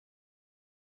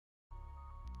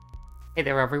Hey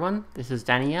there everyone, this is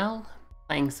Danielle,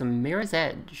 playing some Mirror's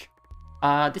Edge.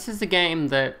 This is a game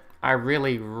that I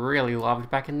really loved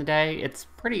back in the day. It's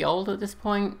pretty old at this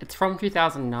point. It's from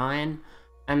 2009,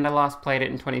 and I last played it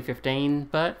in 2015,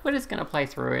 but we're just gonna play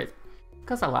through it,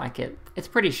 because I like it. It's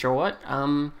pretty short.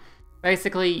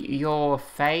 Basically, you're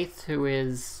Faith, who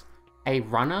is a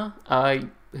runner,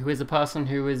 who is a person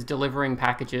who is delivering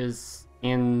packages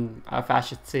in a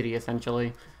fascist city,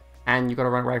 essentially, and you gotta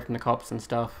run away from the cops and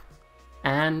stuff.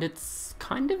 And it's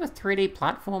kind of a 3D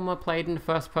platformer played in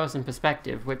first-person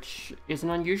perspective, which is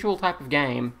an unusual type of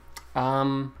game.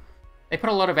 They put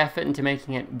a lot of effort into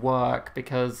making it work,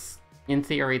 because in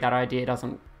theory that idea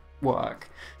doesn't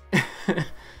work.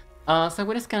 So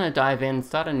we're just gonna dive in,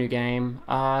 start a new game.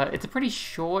 It's a pretty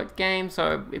short game,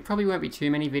 so it probably won't be too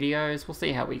many videos. We'll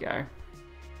see how we go.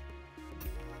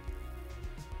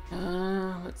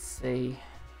 Let's see.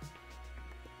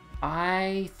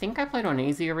 I think I played on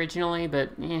easy originally, but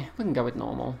yeah, we can go with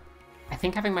normal. I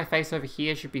think having my face over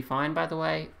here should be fine, by the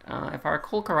way. If I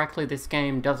recall correctly, this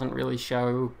game doesn't really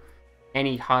show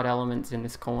any hard elements in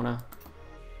this corner,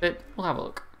 but we'll have a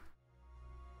look.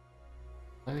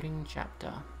 Loading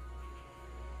chapter.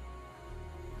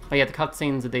 Oh yeah, the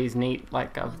cutscenes are these neat,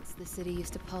 like, Once the city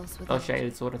used to pulse with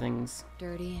shaded sort of things.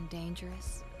 dirty and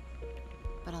dangerous,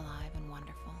 but alive and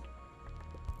wonderful.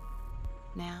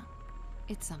 Now,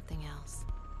 it's something else.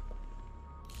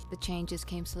 The changes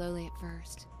came slowly at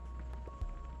first.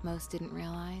 Most didn't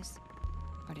realize,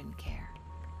 or didn't care,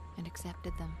 and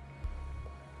accepted them.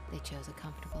 They chose a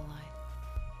comfortable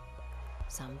life.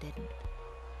 Some didn't.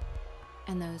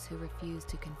 And those who refused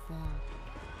to conform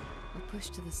were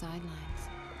pushed to the sidelines,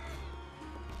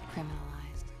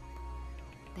 criminalized.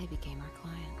 They became our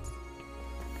clients.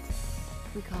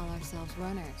 We call ourselves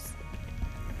runners.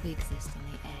 We exist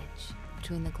on the edge,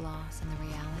 between the gloss and the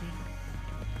reality.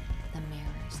 The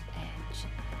mirror's edge.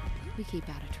 We keep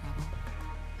out of trouble,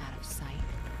 out of sight,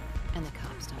 and the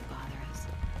cops don't bother us.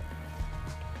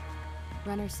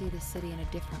 Runners see the city in a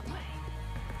different way.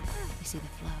 We see the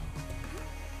flow.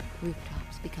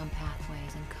 Rooftops become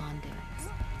pathways and conduits,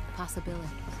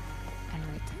 possibilities, and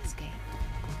routes of escape.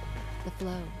 The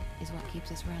flow is what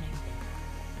keeps us running,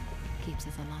 keeps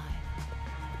us alive.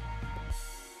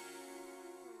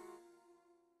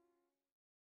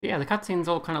 Yeah, the cutscenes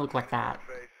all kind of look like that.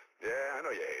 Yeah, I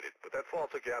know you hate it, but that fall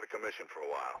took you out of commission for a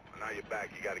while. And now you're back,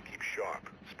 you gotta keep sharp,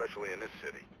 especially in this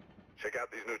city. Check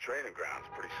out these new training grounds,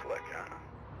 pretty slick, huh?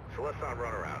 Celeste's on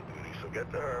runaround duty, so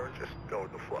get to her and just go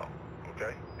with the flow,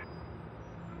 okay?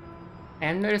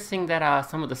 I'm noticing that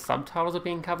some of the subtitles are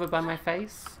being covered by my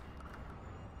face.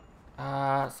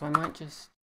 So I might just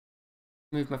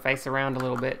move my face around a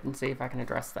little bit and see if I can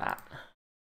address that.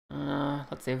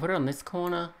 Let's see, put it on this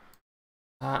corner.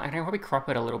 I can probably crop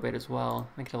it a little bit as well,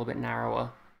 make it a little bit narrower.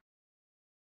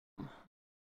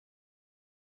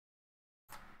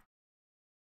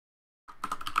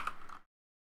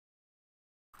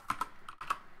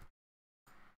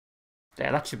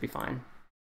 Yeah, that should be fine.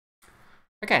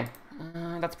 Okay,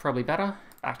 that's probably better.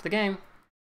 Back to the game.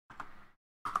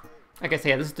 Okay, so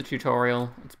yeah, this is the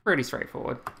tutorial. It's pretty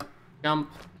straightforward.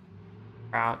 Jump,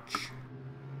 crouch,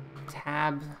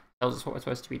 tab, tells us what we're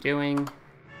supposed to be doing.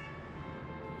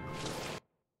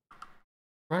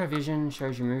 Runner vision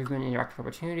shows you movement, interactive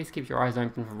opportunities, keeps your eyes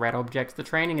open for red objects. The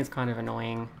training is kind of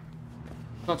annoying.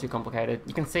 It's not too complicated.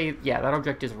 You can see, yeah, that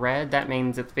object is red. That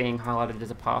means it's being highlighted as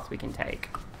a path we can take.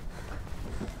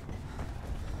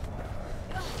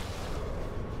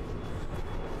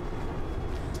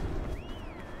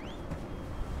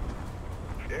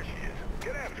 There she is.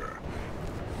 Get after her.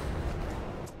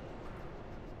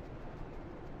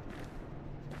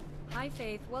 Hi,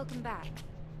 Faith. Welcome back.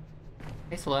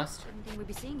 Hey, Celeste. Didn't think we'd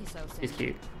be seeing you so soon. She's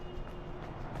cute.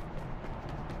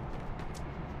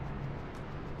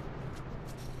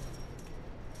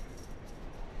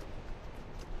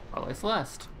 Hello,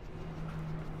 Celeste.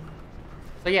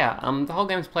 So yeah, the whole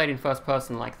game's played in first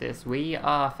person like this. We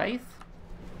are Faith,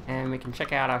 and we can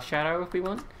check out our shadow if we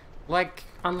want.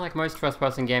 Unlike most first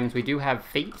person games, we do have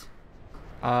feet.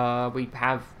 We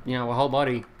have, you know, a whole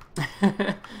body.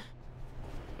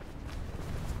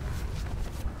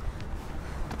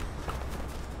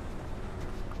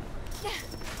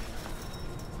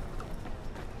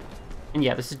 And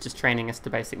yeah, this is just training us to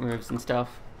basic moves and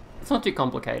stuff. It's not too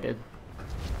complicated.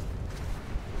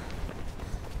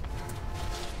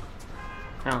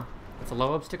 Oh, it's a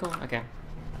low obstacle? Okay.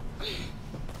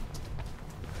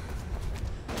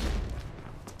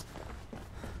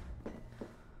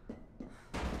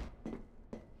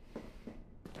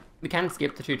 We can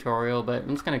skip the tutorial, but I'm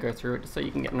just going to go through it just so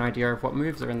you can get an idea of what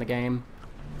moves are in the game.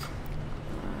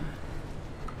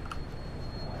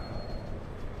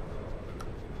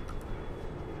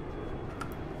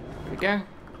 we go.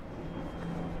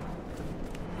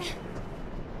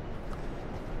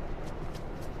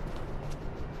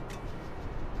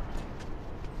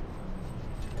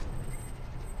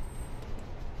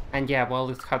 And yeah, while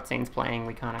this cutscene's playing,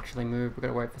 we can't actually move. We've got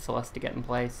to wait for Celeste to get in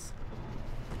place.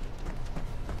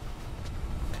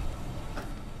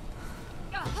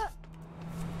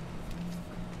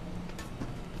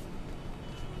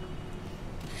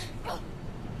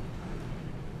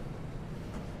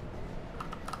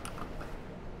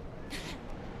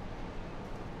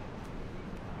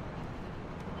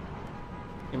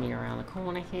 Coming around the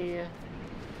corner here.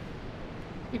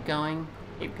 Keep going,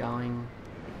 keep going,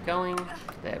 keep going.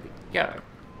 There we go.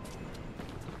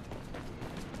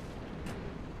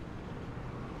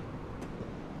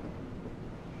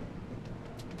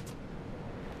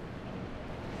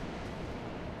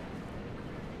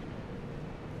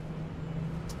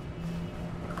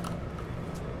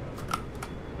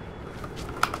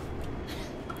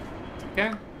 Go.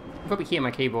 You probably hear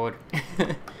my keyboard.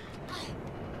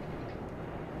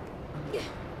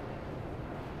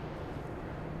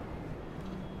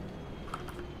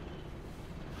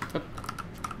 Oop.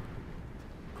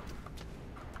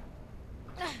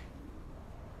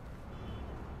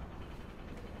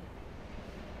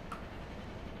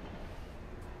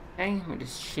 Okay, we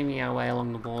just shimmy our way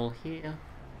along the wall here.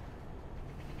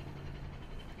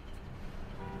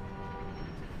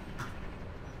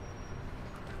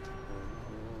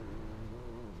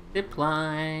 Zip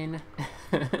line.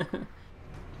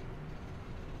 I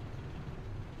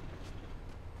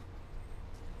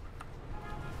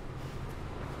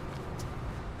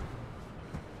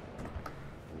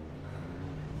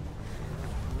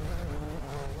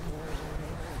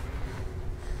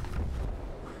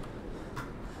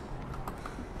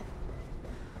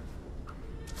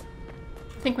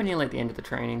think we're nearly at the end of the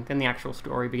training, then the actual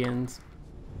story begins.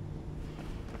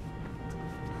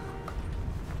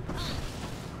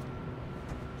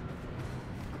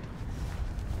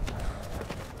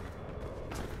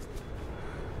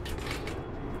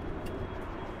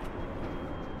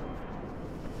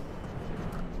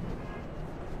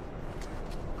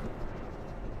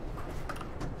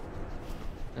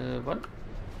 What? Can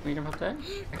we jump up there?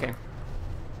 Okay.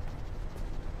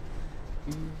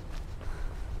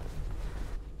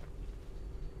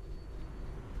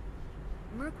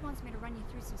 Merc wants me to run you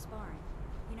through some sparring.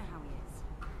 You know how he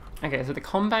is. Okay, so the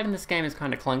combat in this game is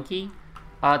kind of clunky.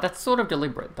 That's sort of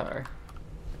deliberate, though.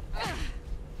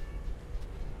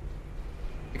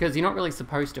 Because you're not really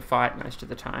supposed to fight most of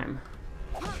the time.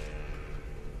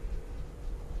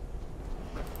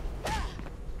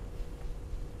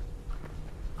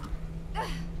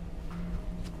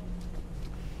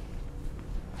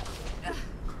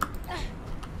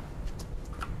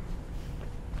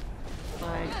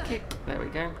 Kick. There we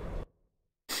go.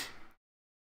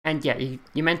 And yeah,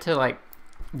 you're meant to like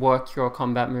work your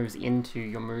combat moves into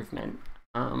your movement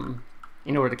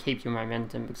in order to keep your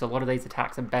momentum, because a lot of these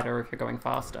attacks are better if you're going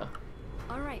faster.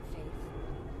 Alright, Faith.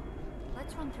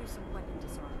 Let's run through some weapon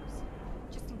disarms,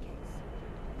 just in case.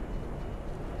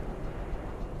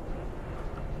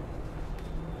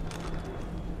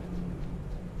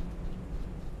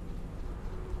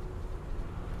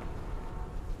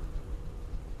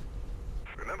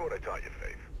 Remember what I taught you,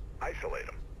 Faith. Isolate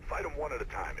them. Fight them one at a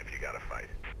time if you gotta fight.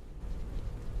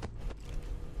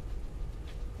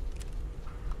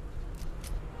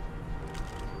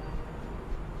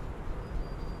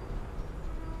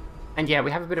 And yeah,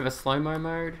 we have a bit of a slow-mo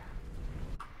mode,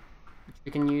 which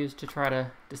we can use to try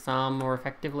to disarm more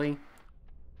effectively.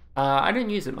 I don't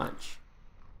use it much.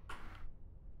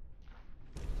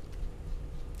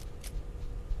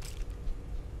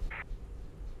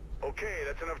 Okay,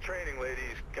 that's enough training, ladies.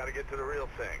 Gotta get to the real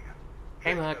thing.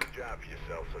 Hey, Faith's Mark. got a job for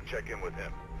yourself, so check in with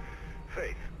him.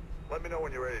 Faith, let me know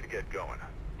when you're ready to get going.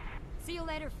 See you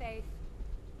later, Faith.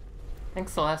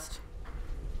 Thanks, Celeste.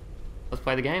 Let's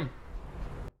play the game.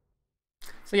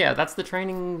 So yeah, that's the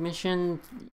training mission.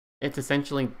 It's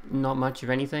essentially not much of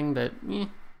anything, but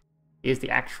here's the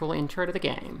actual intro to the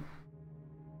game.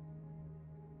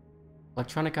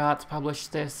 Electronic Arts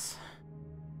published this.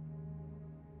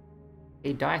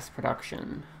 A DICE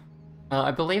production.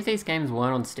 I believe these games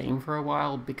weren't on Steam for a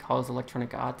while because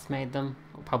Electronic Arts made them,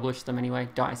 or published them anyway.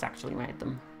 DICE actually made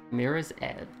them. Mirror's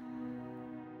Edge.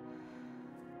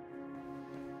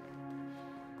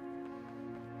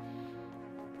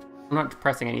 I'm not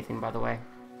pressing anything, by the way.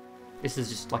 This is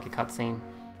just like a cutscene.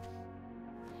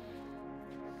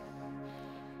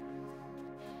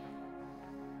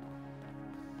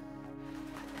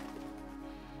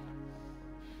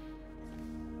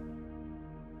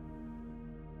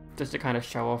 Just to kind of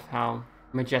show off how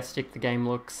majestic the game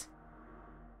looks.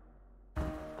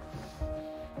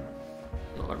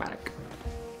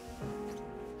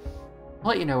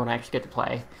 let you know when I actually get to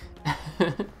play.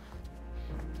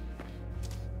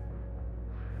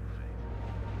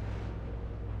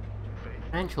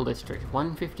 Financial District,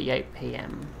 1:58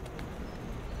 p.m.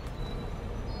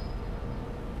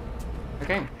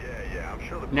 Okay. Yeah, I'm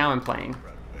sure the Now I'm playing.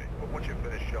 But once you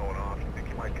finish showing off, you think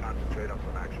you might concentrate on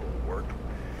some actual work?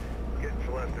 Getting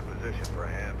Celeste in position for a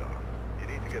handoff. You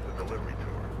need to get the delivery to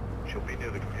her. She'll be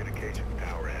near the communications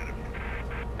tower ahead of you.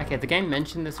 Okay, the game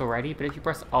mentioned this already, but if you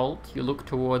press Alt, you look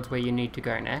towards where you need to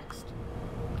go next.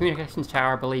 Communications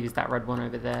tower, I believe, is that red one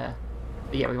over there.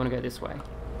 But yeah, we want to go this way.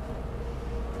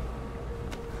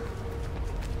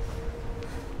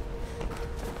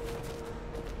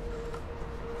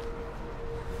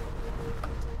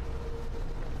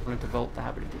 I wanted to vault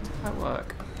that, but it didn't quite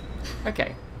work.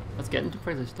 Okay, let's get into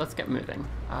prison. Let's get moving.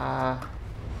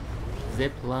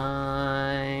 Zip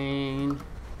line.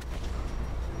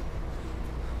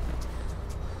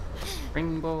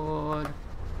 Springboard.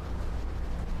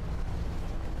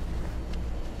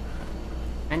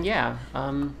 And yeah,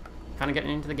 kind of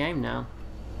getting into the game now.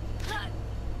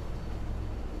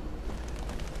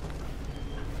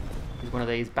 There's one of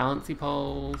these bouncy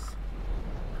poles.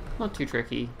 Not too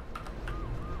tricky.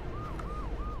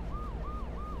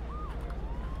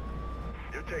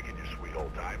 You're taking your sweet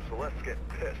old time. Celeste's getting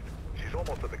pissed. She's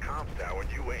almost at the comms tower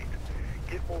and you ain't.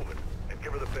 Get moving and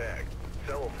give her the bag.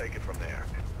 Cell will take it from there.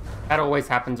 That always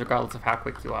happens regardless of how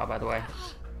quick you are, by the way.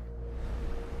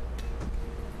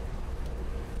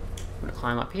 I'm gonna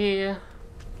climb up here.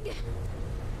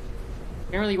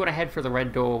 Generally you want to head for the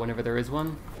red door whenever there is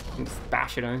one. And just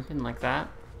bash it open like that.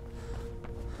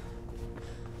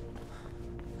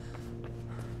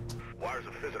 Wires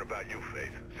are fizzing about you,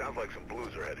 Faith. Sounds like some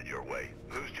blues are headed your way.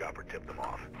 News chopper tipped them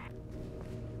off.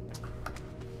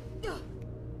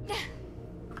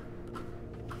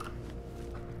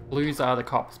 Blues are the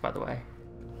cops, by the way.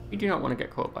 You do not want to get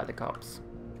caught by the cops.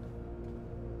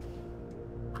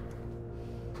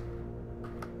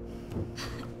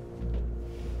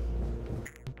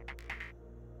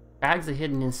 Bags are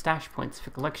hidden in stash points for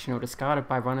collection or discarded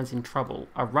by runners in trouble.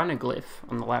 A runner glyph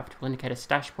on the left will indicate a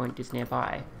stash point is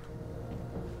nearby.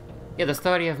 Yeah, there's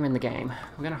 30 of them in the game.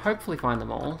 We're going to hopefully find them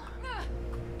all.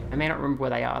 I may not remember where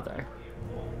they are, though.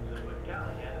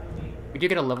 We do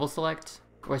get a level select.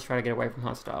 Always try to get away from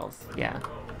hostiles. Yeah.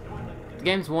 The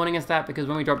game's warning us that because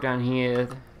when we drop down here,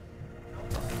 there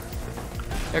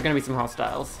are going to be some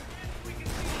hostiles.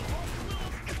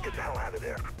 Just get the hell out of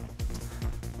there.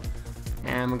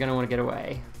 And we're going to want to get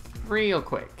away real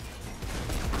quick.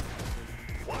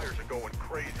 Wires are going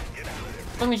crazy. Get out of there.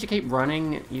 As long as you keep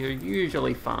running, you're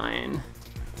usually fine.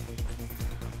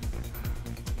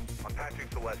 I'm patching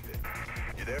Celeste in.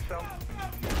 You there, Cell? What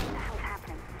the hell's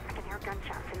happening? I can hear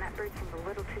gunshots and that bird seems a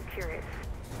little too curious.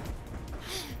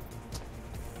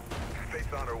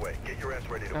 Faith's on her way. Get your ass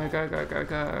ready to Go, move. go, go, go,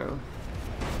 go.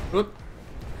 Whoop.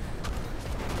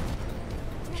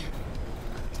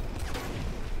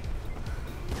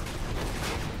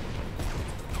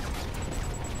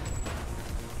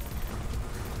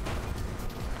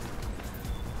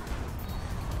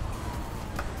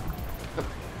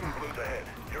 Blues ahead.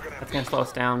 You're gonna have That's going to slow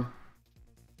us down.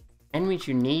 Enemies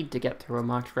you need to get through are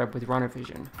marked red with runner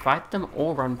vision. Fight them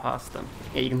or run past them.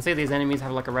 Yeah, you can see these enemies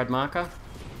have like a red marker.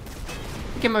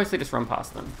 You can mostly just run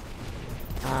past them.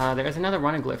 There is another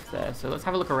runner glyph there, so let's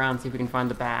have a look around, see if we can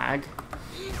find the bag.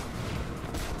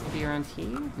 Maybe around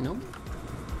here? Nope.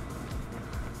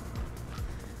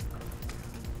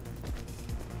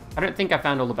 I don't think I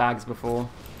found all the bags before.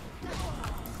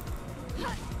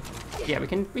 Yeah, we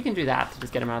can do that to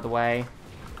just get them out of the way.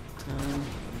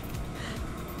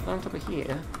 On top of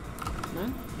here? No?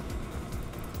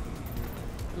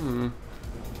 Hmm.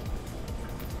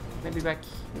 Maybe back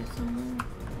here somewhere?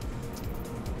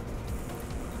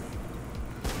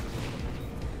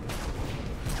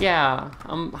 Yeah,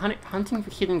 hunting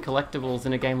for hidden collectibles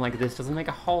in a game like this doesn't make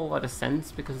a whole lot of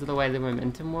sense because of the way the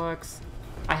momentum works.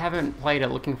 I haven't played it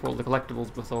looking for all the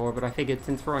collectibles before, but I figured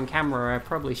since we're on camera I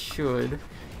probably should.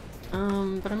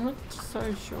 But I'm not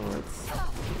so sure it's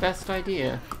the best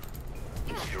idea.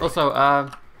 Also,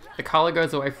 the color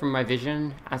goes away from my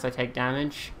vision as I take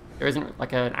damage. There isn't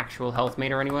like an actual health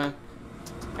meter anywhere.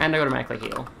 And I automatically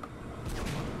heal.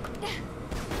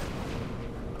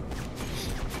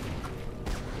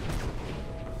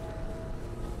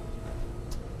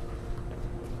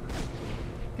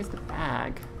 Here's the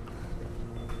bag.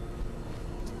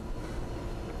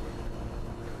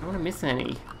 I don't want to miss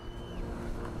any.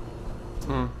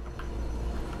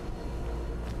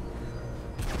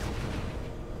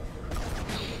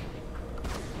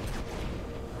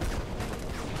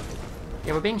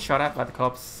 Yeah, we're being shot at by the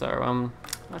cops, so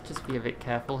Let's just be a bit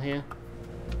careful here.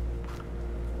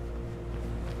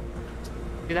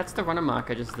 See, that's the runner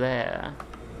marker just there.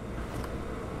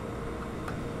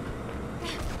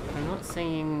 I'm not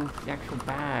seeing the actual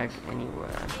bag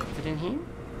anywhere. Is it in here?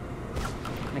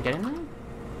 Can I get in there?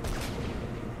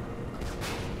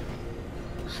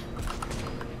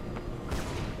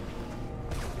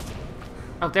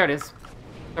 Oh, there it is.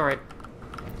 Alright.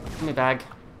 Give me a bag.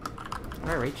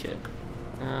 Where do I reach it?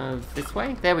 This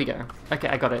way? There we go. Okay,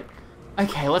 I got it.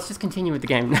 Okay, let's just continue with the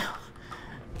game now.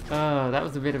 Oh, that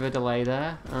was a bit of a delay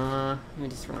there. Let me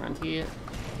just run around here.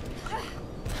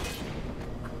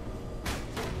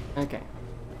 Okay.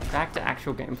 Back to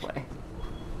actual gameplay.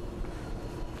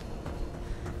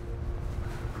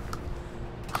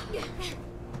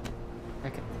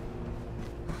 Okay.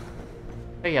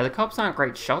 But yeah, the cops aren't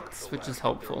great shots, which is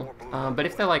helpful. But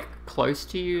if they're like close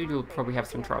to you, you'll probably have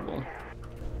some trouble.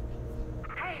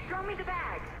 Hey, throw me the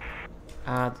bag.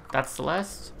 That's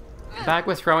Celeste. The bag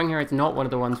we're throwing here is not one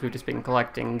of the ones we've just been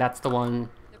collecting. That's the one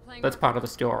that's part of the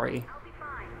story. I'll be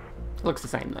fine. It looks the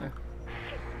same though.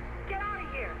 Get out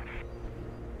of here.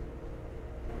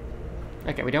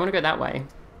 Okay, we don't want to go that way.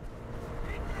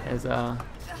 There's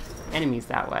enemies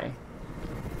that way.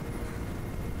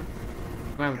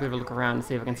 I'm gonna have a bit of a look around and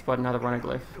see if I can spot another runner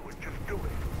glyph. Do it, just do it.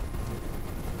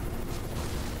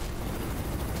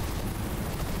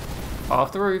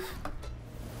 Off the roof.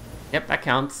 Yep, that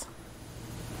counts.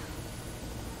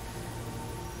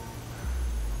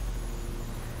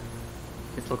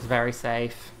 This looks very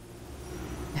safe.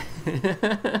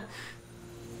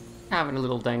 Having a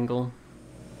little dangle.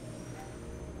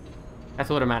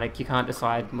 That's automatic, you can't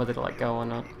decide whether to let go or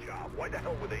not. Good job. Why the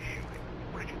hell were they shooting?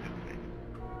 What did you do to me?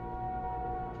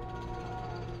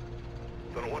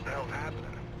 Don't know what the hell's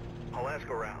happening. I'll ask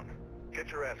around.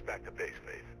 Get your ass back to base,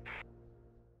 Faith.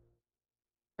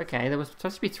 Okay, there was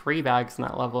supposed to be 3 bags in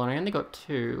that level and I only got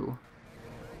 2.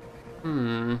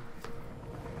 I'm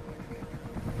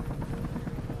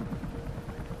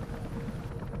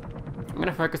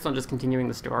gonna focus on just continuing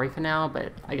the story for now,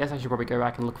 but I guess I should probably go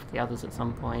back and look for the others at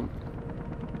some point.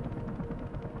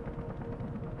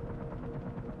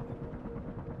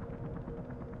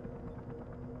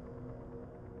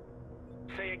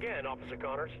 Say again, Officer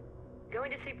Connors.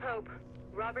 Going to see Pope.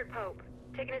 Robert Pope.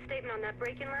 Taking a statement on that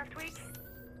break-in last week?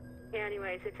 Yeah,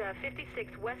 anyways, it's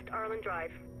 56 West Arlen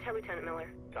Drive. Tell Lieutenant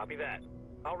Miller. Copy that.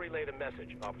 I'll relay the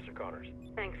message, Officer Connors.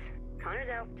 Thanks. Connor's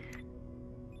out.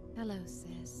 Hello,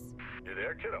 sis. You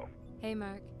there, kiddo? Hey,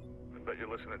 Mark. I bet you're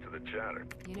listening to the chatter.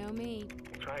 You know me.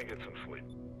 Try and get some sleep.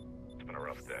 It's been a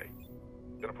rough day.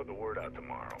 Gonna put the word out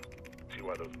tomorrow. See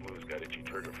why those blues got itchy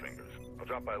trigger fingers. I'll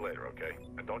drop by later, okay?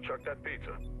 And don't chuck that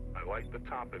pizza. I like the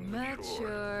toppings matured.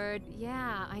 Matured.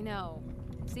 Yeah, I know.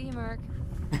 See you, Mark.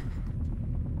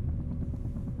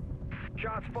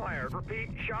 Shots fired.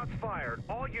 Repeat, shots fired.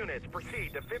 All units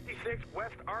proceed to 56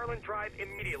 West Arlen Drive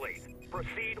immediately.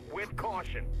 Proceed with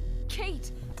caution.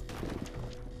 Kate!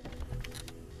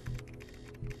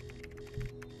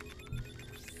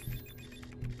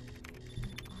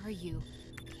 Where are you?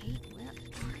 Kate, where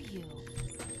are you?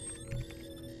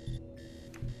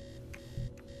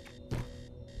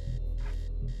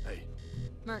 Hey,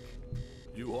 Merc,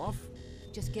 you off?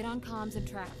 just get on comms and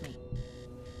track me.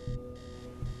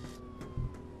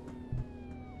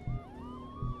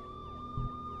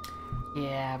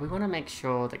 Yeah, we want to make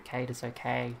sure that Kate is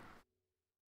okay.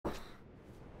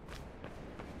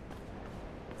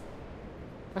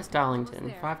 West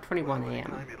Darlington, 5:21 AM.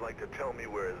 Anytime you'd like to tell me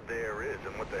where there is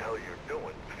and what the hell you're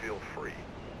doing, feel free.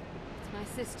 It's my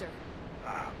sister.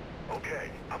 Ah, okay.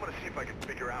 I'm gonna see if I can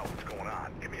figure out what's going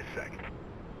on. Give me a second.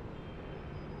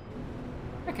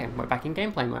 Okay, we're back in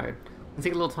gameplay mode. You can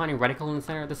see a little tiny reticle in the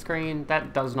center of the screen.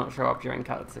 That does not show up during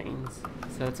cutscenes,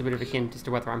 so it's a bit of a hint as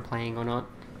to whether I'm playing or not.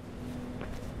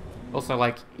 Also,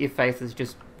 like, if Faith is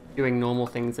just doing normal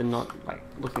things and not, like,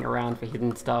 looking around for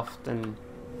hidden stuff, then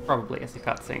probably it's a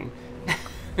cutscene.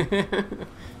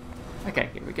 Okay,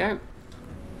 here we go.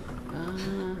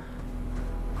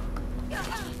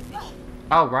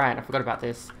 Oh, right, I forgot about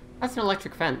this. That's an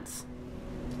electric fence.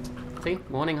 See?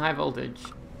 Warning high voltage.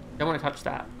 Don't want to touch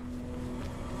that.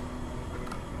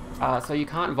 So you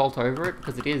can't vault over it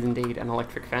because it is indeed an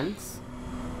electric fence.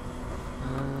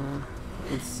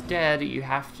 Instead, you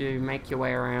have to make your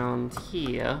way around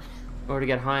here in order to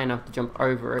get high enough to jump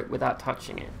over it without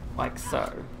touching it, like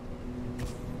so.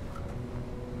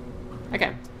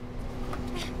 Okay.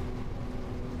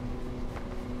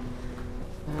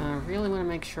 Really want to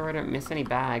make sure I don't miss any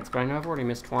bags, but I know I've already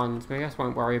missed one, so maybe I just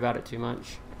won't worry about it too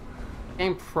much. The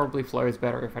game probably flows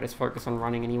better if I just focus on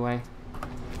running anyway.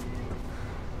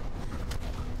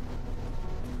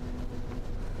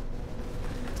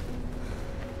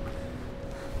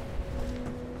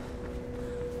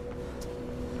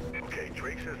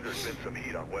 says there's been some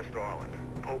heat on West Arlen.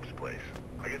 Pope's place.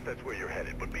 I guess that's where you're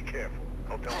headed, but be careful.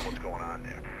 I'll tell him what's going on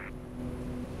there.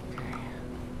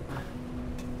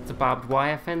 It's a barbed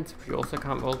wire fence, which we also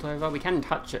can't vault over. We can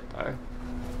touch it, though.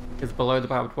 Because below the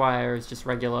barbed wire is just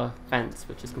regular fence,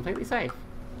 which is completely safe.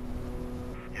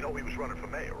 You know he was running for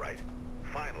mayor, right?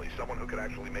 Finally, someone who could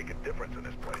actually make a difference in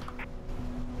this place.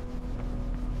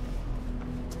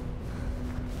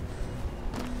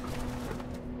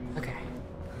 Okay.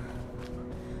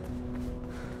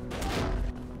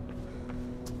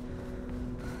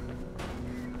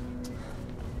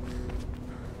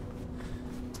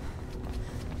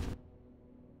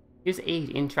 Use E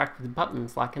to interact with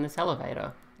buttons like in this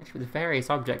elevator, actually with various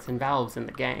objects and valves in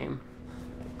the game.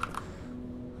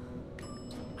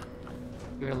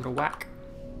 Give it a little whack.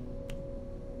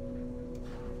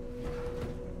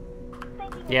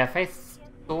 Yeah, Faith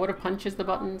sort of punches the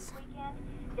buttons.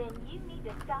 Then you need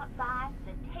to stop by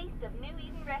the Taste of New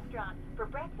Eden restaurant for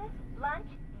breakfast, lunch,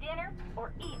 dinner,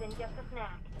 or even just a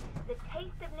snack. The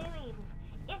Taste of New Eden.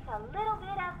 It's a little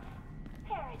bit of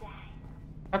paradise.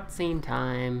 Cutscene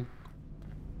time.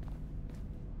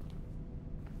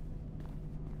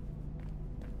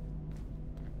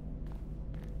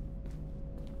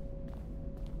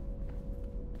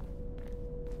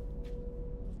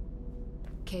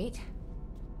 Kate?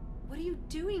 What are you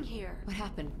doing here? What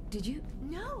happened? Did you?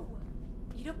 No!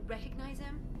 You don't recognize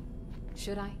him?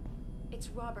 Should I? It's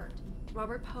Robert.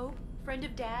 Robert Pope, friend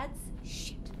of Dad's.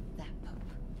 Shit, that Pope.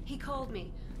 He called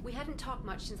me. We hadn't talked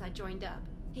much since I joined up.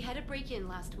 He had a break-in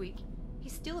last week.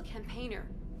 He's still a campaigner.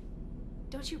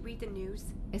 Don't you read the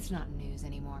news? It's not news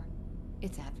anymore.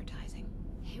 It's advertising.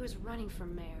 He was running for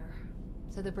mayor.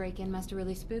 So the break-in must have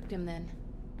really spooked him then.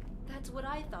 That's what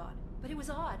I thought. But it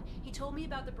was odd. He told me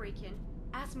about the break-in,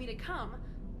 asked me to come,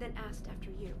 then asked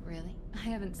after you. Really? I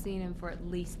haven't seen him for at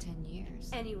least 10 years.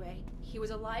 Anyway, he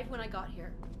was alive when I got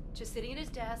here. Just sitting at his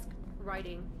desk,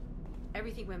 writing.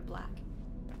 Everything went black.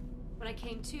 When I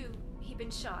came to, he'd been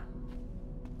shot.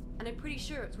 And I'm pretty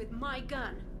sure it's with my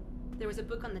gun. There was a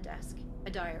book on the desk,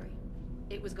 a diary.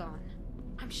 It was gone.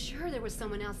 I'm sure there was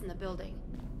someone else in the building.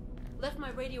 Left my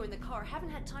radio in the car,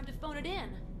 haven't had time to phone it in.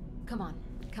 Come on,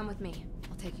 come with me.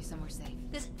 I'll take you somewhere safe.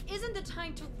 This isn't the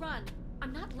time to run.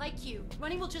 I'm not like you.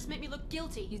 Running will just make me look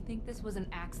guilty. You think this was an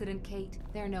accident, Kate?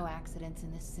 There are no accidents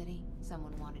in this city.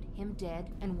 Someone wanted him dead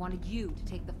and wanted you to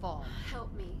take the fall.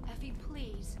 Help me, Effie,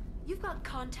 please. You've got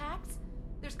contacts.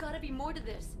 There's gotta be more to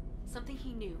this. Something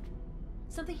he knew.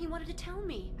 Something he wanted to tell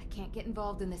me. I can't get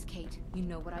involved in this, Kate. You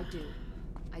know what I do.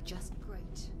 I just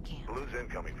can't. Blue's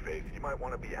incoming, Faith. You might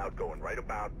want to be outgoing right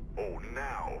about,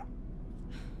 now.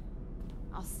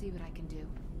 I'll see what I can do.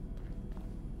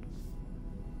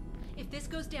 If this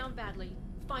goes down badly,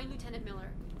 find Lieutenant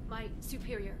Miller, my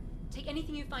superior. Take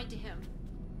anything you find to him.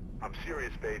 I'm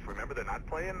serious, Faith. Remember, they're not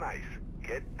playing nice.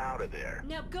 Get out of there.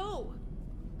 Now go!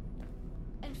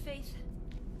 And Faith,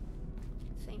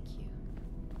 thank you.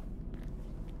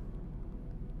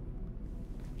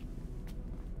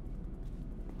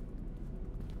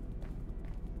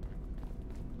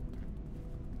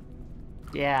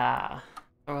 Yeah.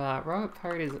 Robert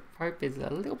Pope is a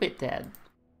little bit dead.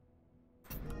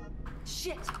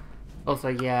 Shit! Also,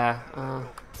 yeah,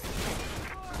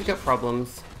 we got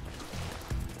problems.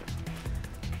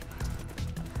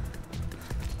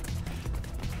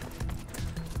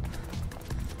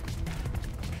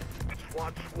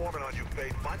 Squad's swarming on you,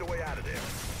 Faith. Find a way out of there.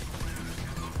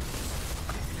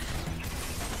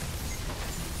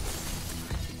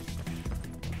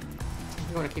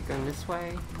 You want to keep going this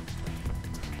way?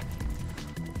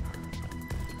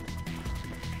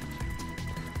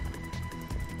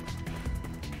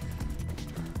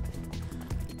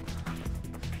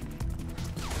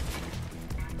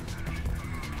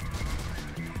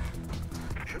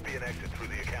 Should be an exit through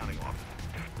the accounting office.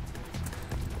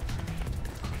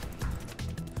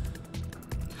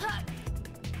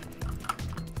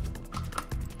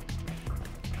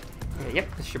 Yeah,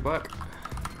 yep, this should work.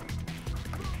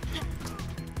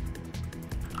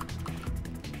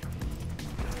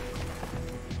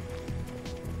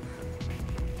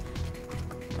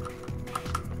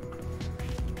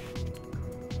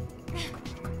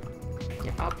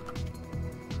 Get up.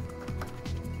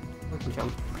 We can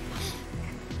jump.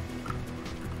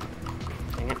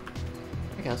 Dang it.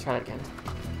 Okay, let's try that again.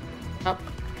 Up.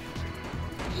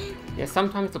 Yeah,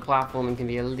 sometimes the platforming can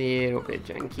be a little bit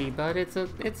janky, but it's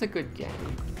a good game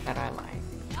that I like.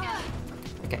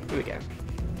 Okay, here we go.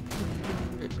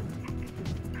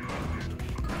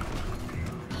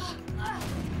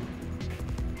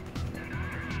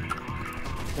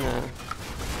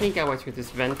 Sneak our way through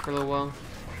this vent for a little while.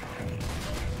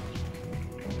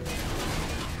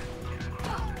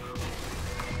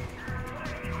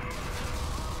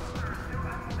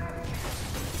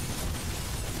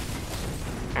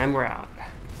 And we're out.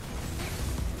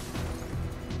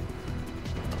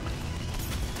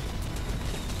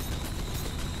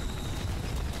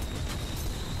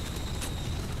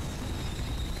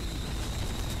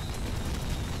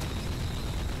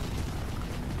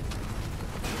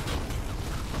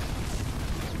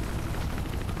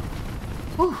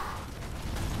 Whew.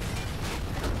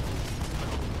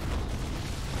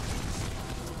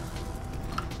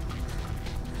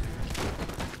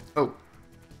 Oh.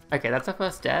 Okay, that's our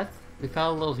first death. We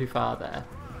fell a little too far there.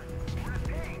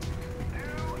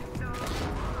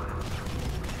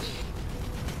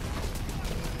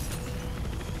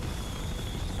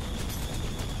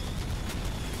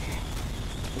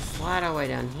 We'll slide our way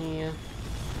down here.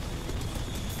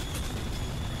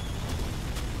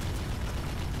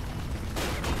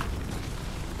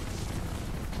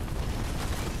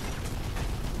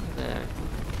 There.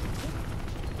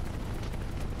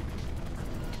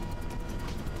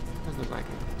 Doesn't like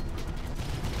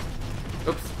it.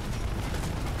 Oops.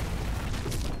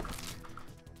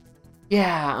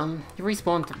 Yeah, you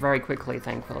respawn very quickly,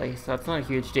 thankfully, so it's not a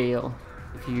huge deal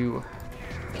if you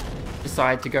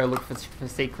decide to go look for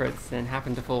secrets and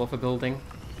happen to fall off a building.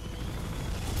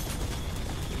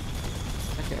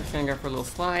 Okay, I'm just gonna go for a little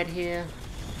slide here.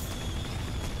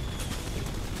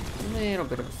 A little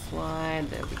bit of a slide,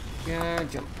 there we go,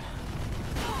 jump.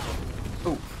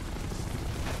 Ooh.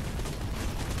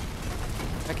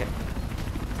 Okay.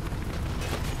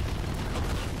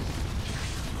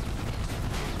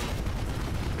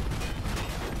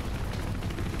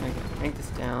 Okay, make this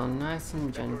down nice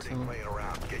and gentle. Playing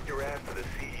around. Get your ass to the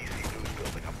CEC news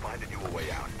building. I'm finding you a way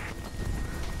out.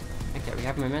 Okay, we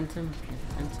have momentum.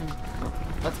 Oh,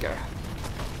 let's go.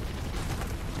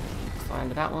 Slide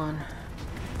into that one.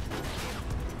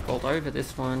 Fold over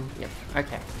this one. Yep.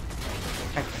 Okay.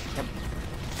 Okay. Yep.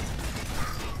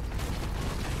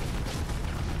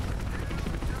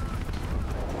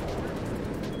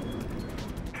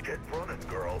 Get running,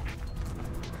 girl.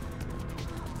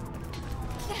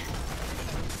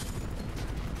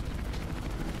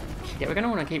 Yeah, we're gonna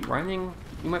want to keep running.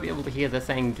 You might be able to hear the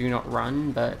saying "do not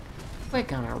run," but we're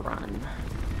gonna run.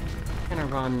 We're gonna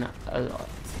run a lot.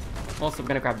 Also, I'm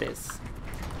gonna grab this.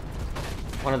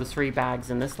 One of the 3 bags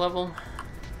in this level.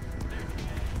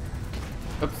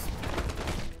 Oops.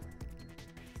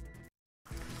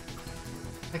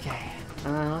 Okay,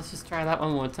 let's just try that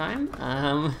one more time.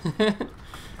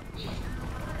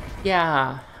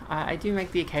 Yeah, I do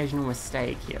make the occasional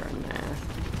mistake here and there.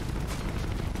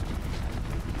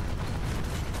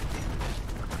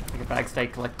 Like a bag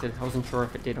stayed collected. I wasn't sure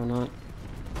if it did or not.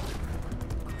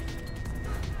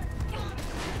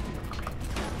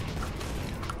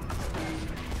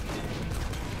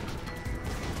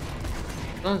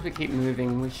 As long as we keep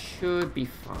moving, we should be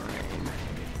fine.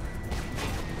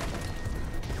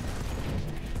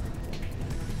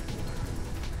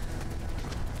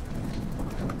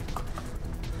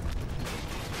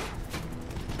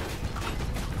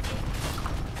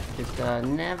 Just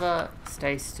never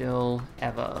stay still,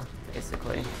 ever,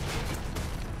 basically.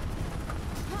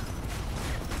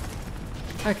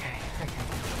 Okay.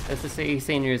 There's the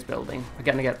CEC news building. We're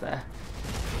gonna get there.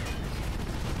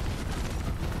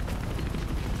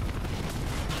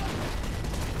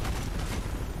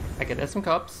 Okay, there's some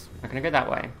cops. Not gonna go that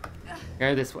way.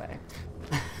 Go this way.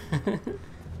 And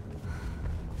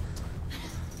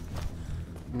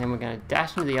then we're gonna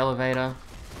dash into the elevator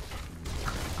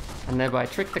and thereby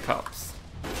trick the cops.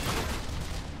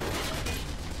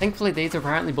 Thankfully, these are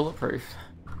apparently bulletproof,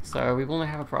 so we will not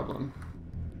have a problem.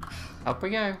 Up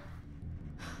we go.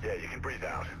 Yeah, you can breathe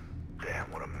out. Damn,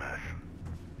 what a mess.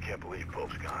 Can't believe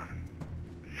Pope's gone.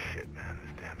 Shit, man,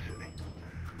 this damn city.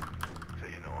 So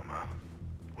you know him, huh?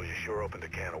 Well, you sure opened a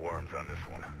can of worms on this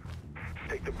one.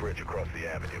 Take the bridge across the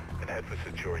avenue and head for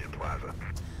Centurion Plaza.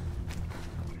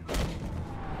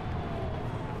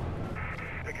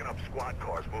 Picking up squad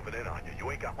cars moving in on you.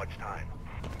 You ain't got much time.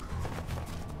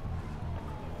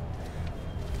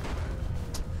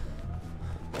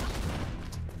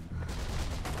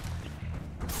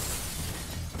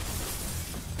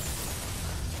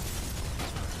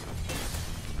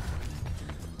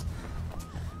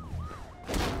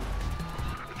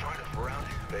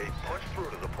 Punch through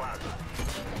to the plaza.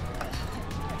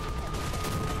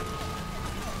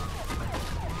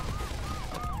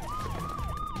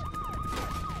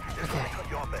 Okay. Cut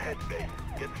you off the head, Dave.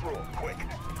 Get through them, quick. Go.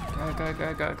 You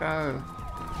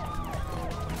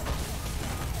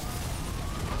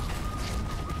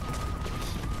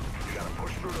gotta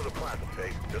push through to the plaza,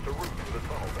 Dave. There's a route through the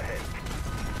tunnels ahead.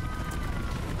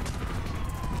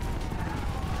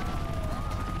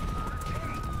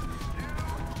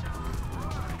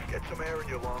 Get some air air in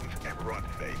your lungs and run,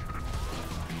 Faith.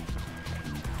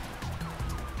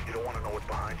 You don't want to know what's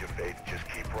behind you, Faith. Just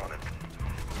keep running.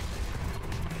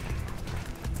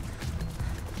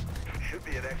 Should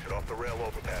be an exit off the rail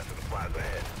overpass in the plaza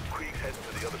ahead. Krieg's heading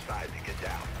to the other side to get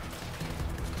down.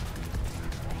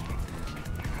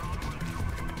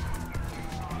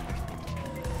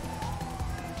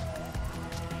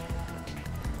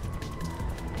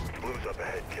 Blue's up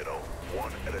ahead, kiddo.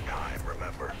 One at a time,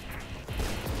 remember.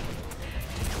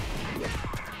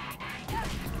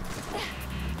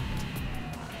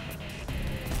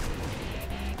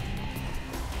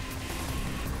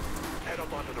 Head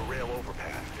up onto the rail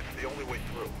overpass. It's the only way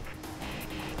through.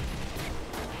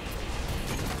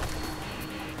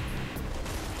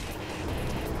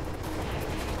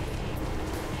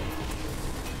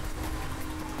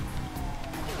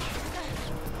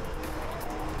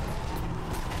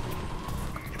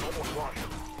 You've almost lost him.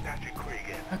 Patching Krieg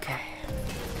in. Okay.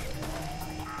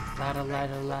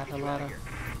 Ladder.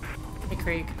 Hey,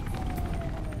 Krieg.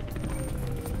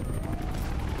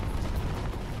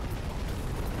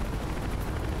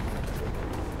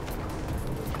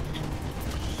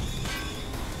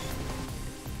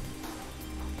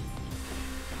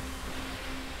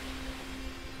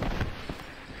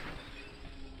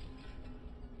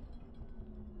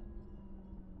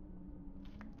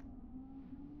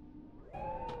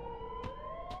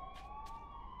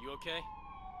 You okay?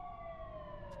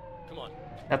 Come on.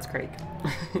 That's Krieg.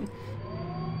 You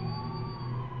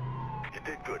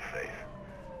did good, Faith.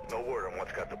 No word on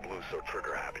what's got the Blues so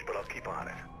trigger happy, but I'll keep on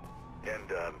it. And,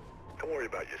 don't worry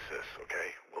about your sis,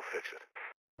 okay? We'll fix it.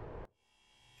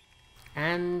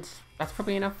 And that's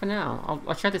probably enough for now.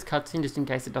 I'll show this cutscene just in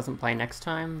case it doesn't play next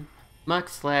time.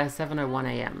 Merc's Lair, 7:01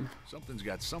 AM. Something's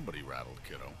got somebody rattled,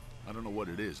 kiddo. I don't know what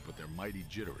it is, but they're mighty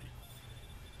jittery.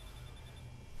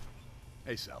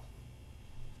 Hey, Sal.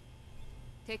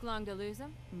 Take long to lose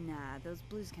them? Nah, those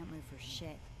Blues can't move for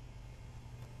shit.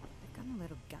 They've gotten a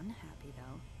little gun happy,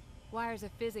 though. Wires are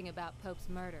fizzing about Pope's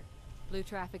murder. Blue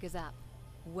traffic is up.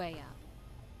 Way up.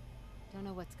 Don't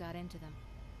know what's got into them.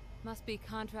 Must be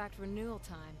contract renewal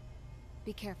time.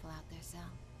 Be careful out there, Sal.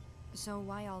 So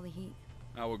why all the heat?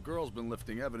 Our girl's been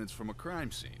lifting evidence from a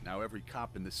crime scene. Now every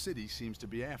cop in the city seems to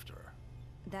be after her.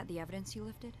 That the evidence you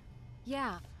lifted?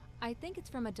 Yeah, I think it's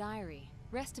from a diary.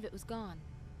 Rest of it was gone.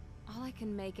 All I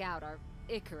can make out are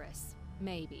Icarus,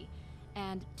 maybe,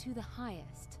 and to the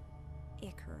highest.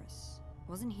 Icarus.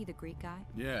 Wasn't he the Greek guy?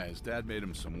 Yeah, his dad made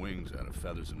him some wings out of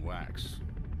feathers and wax.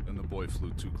 Then the boy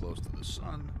flew too close to the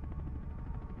sun.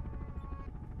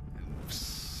 And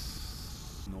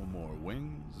psst, no more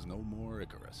wings, no more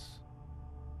Icarus.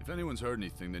 If anyone's heard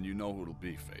anything, then you know who it'll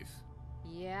be, Faith.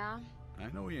 Yeah? I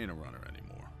know he ain't a runner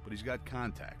anymore, but he's got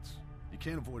contacts. You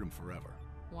can't avoid him forever.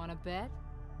 Wanna bet?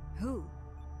 Who?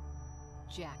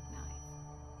 Jackknife.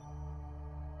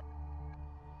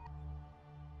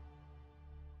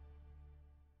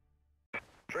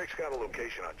 Drake's got a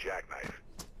location on Jackknife.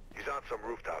 He's on some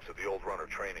rooftops at the old runner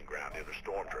training ground near the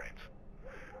storm drains.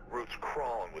 Route's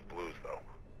crawling with Blues, though.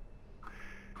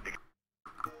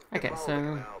 Okay,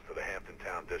 so To the Hampton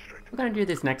Town District. we're gonna do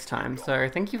this next time. So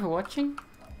thank you for watching.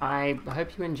 I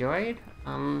hope you enjoyed.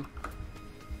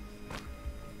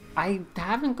 I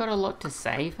haven't got a lot to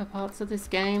say for parts of this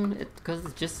game because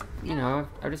it's just, you know,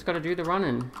 I've just got to do the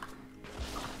running,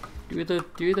 do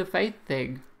the Faith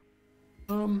thing.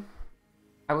 I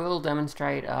will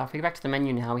demonstrate. If we go back to the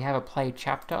menu now, we have a play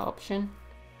chapter option.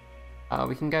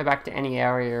 We can go back to any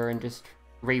area and just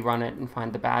rerun it and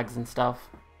find the bags and stuff.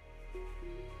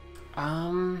 I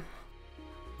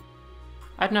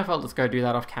don't know if I'll just go do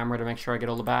that off camera to make sure I get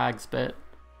all the bags, but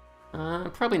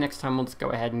probably next time we'll just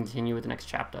go ahead and continue with the next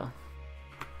chapter.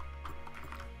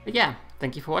 But yeah,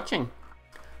 thank you for watching.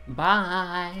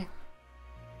 Bye!